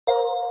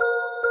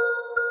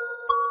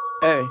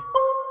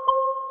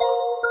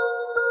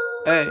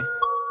Hey.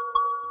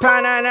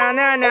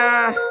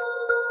 Panananana.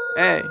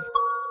 Hey.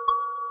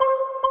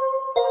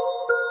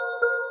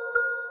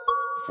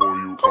 For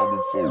you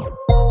coming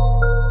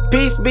for.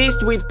 Peace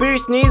beast with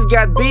pierced knees,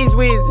 got bees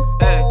whiz.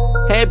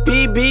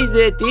 Happy bees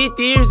that eat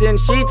ears and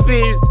shit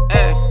fears.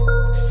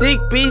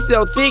 Sick piece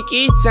so thick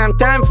it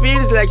sometimes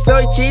feels like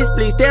soy cheese.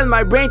 Please tell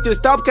my brain to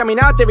stop coming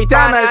out every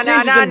time I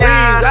sneeze and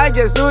breeze. I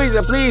just do it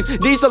a please.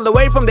 This all the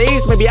way from the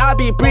east, maybe I'll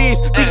be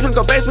priest. Chicks will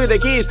confess with the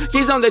keys.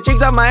 Keys on the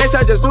chicks of my ass,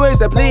 I just do it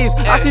a please.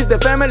 I see the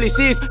family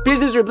sees. Peace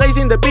is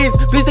replacing the peace.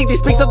 Please take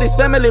these pics of this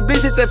family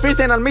bliss. It's a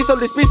feast and I'll miss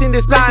all this peace in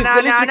this place. It's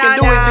the least we can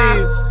do with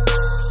this.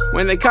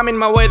 When they come in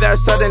my way, they're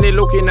suddenly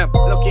looking up.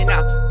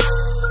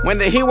 When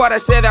they hear what I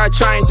say, they're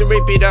trying to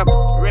rip it up.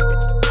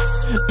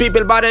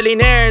 People battling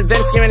air, then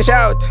scream and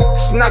shout.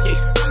 Snucky,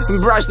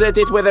 brush the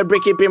teeth with a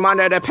brick, keep him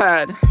under the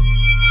pad.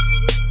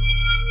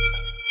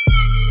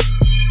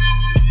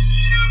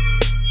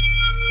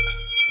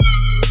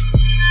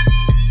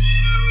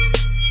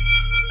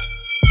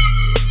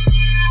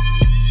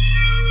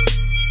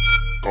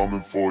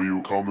 Coming for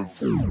you, coming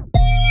for you.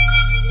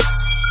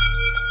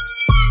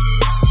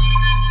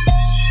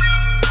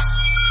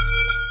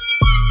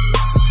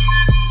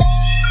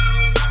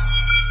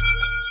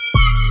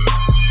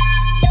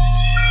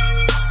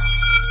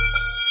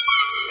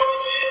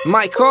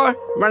 My core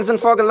runs on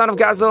fog, a lot of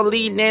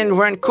gasoline and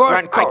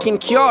rancor. I can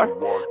cure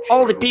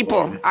all the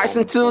people. I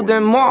send to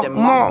them more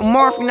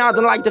morphine. I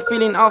don't like the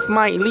feeling of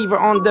my liver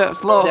on the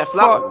floor.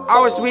 4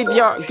 hours with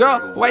your girl,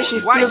 why she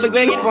still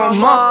begging for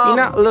more? In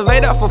an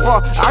elevator for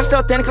 4 hours,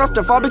 still 10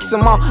 claustrophobic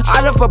some more.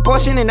 Out of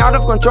proportion and out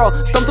of control.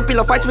 Stomp to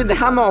pillow fights with the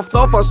hammer of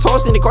Thor. For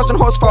horse in the custom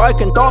horse for I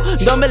can talk.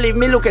 Don't believe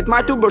me, look at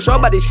my turbo show,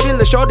 but it's still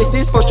the show. This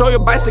is for sure, you're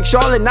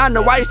bisexual. And I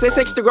know why you say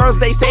sex to girls,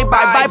 they say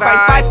bye bye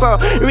bye piper.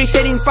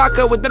 Irritating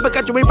fucker with pepper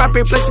cut to rip up,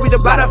 replace with the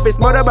blood of his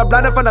mother, but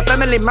blood from the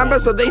family member.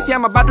 So they see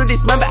I'm about to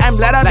dismember and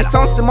bladder. The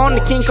sounds to moan,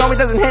 the king Kong, it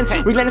doesn't hint.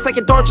 Relentless like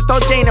a torture,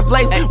 torture in a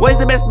place. Where's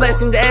the best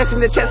bless in the ass, in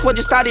the chest? What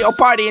you study or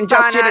party and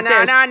just shit at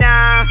this?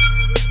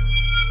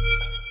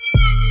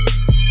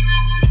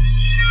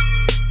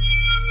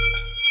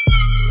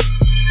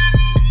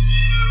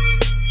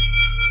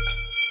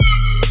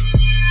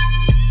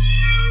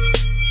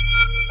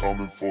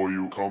 Coming for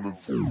you, coming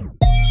for you.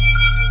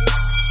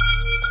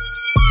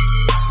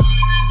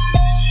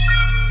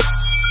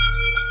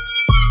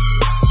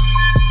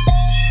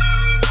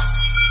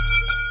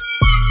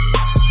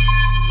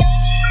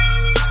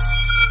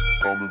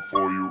 Coming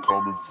for you,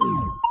 coming for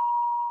you.